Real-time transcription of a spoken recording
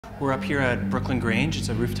We're up here at Brooklyn Grange. It's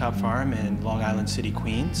a rooftop farm in Long Island City,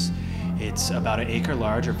 Queens. It's about an acre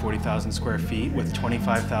large, or 40,000 square feet, with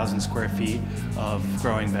 25,000 square feet of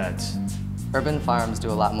growing beds. Urban farms do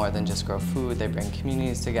a lot more than just grow food. They bring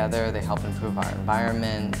communities together, they help improve our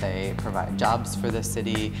environment, they provide jobs for the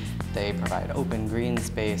city, they provide open green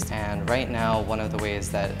space, and right now one of the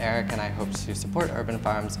ways that Eric and I hope to support urban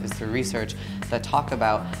farms is through research that talk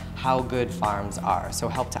about how good farms are, so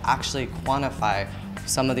help to actually quantify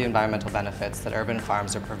some of the environmental benefits that urban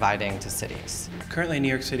farms are providing to cities. Currently, New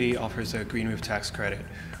York City offers a green roof tax credit,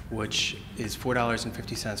 which is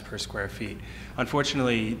 $4.50 per square feet.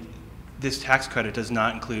 Unfortunately, this tax credit does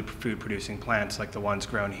not include food-producing plants like the ones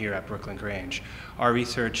grown here at Brooklyn Grange. Our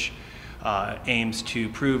research aims to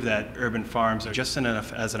prove that urban farms are just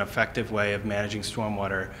as an effective way of managing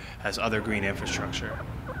stormwater as other green infrastructure.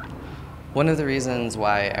 One of the reasons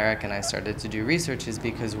why Eric and I started to do research is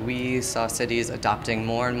because we saw cities adopting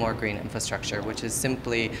more and more green infrastructure, which is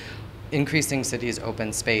simply increasing cities'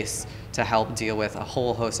 open space to help deal with a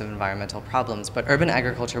whole host of environmental problems. But urban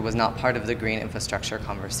agriculture was not part of the green infrastructure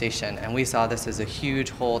conversation, and we saw this as a huge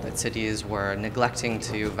hole that cities were neglecting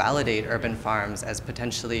to validate urban farms as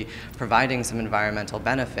potentially providing some environmental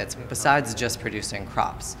benefits besides just producing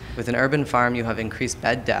crops. With an urban farm, you have increased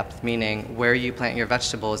bed depth, meaning where you plant your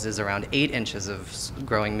vegetables is around 8 inches of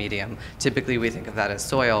growing medium. Typically we think of that as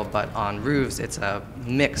soil, but on roofs it's a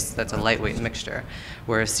mix that's a lightweight mixture,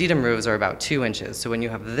 whereas sedum roofs are about 2 inches. So when you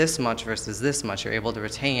have this much versus this much, you're able to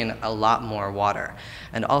retain a lot more water.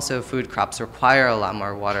 And also food crops require a lot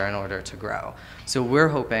more water in order to grow. So we're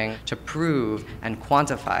hoping to prove and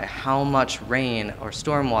quantify how much rain or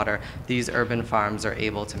stormwater these urban farms are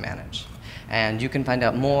able to manage. And you can find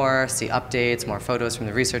out more, see updates, more photos from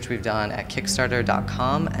the research we've done at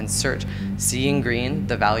Kickstarter.com and search Seeing Green,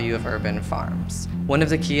 the Value of Urban Farms. One of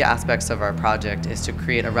the key aspects of our project is to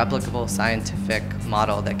create a replicable scientific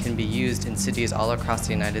model that can be used in cities all across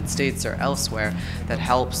the United States or elsewhere that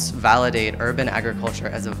helps validate urban agriculture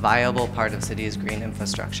as a viable part of cities' green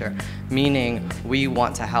infrastructure, meaning we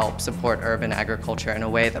want to help support urban agriculture in a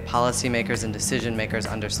way that policymakers and decision makers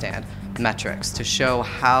understand. Metrics to show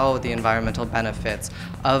how the environmental benefits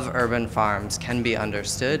of urban farms can be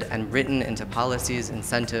understood and written into policies,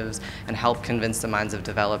 incentives, and help convince the minds of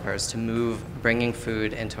developers to move bringing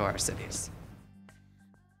food into our cities.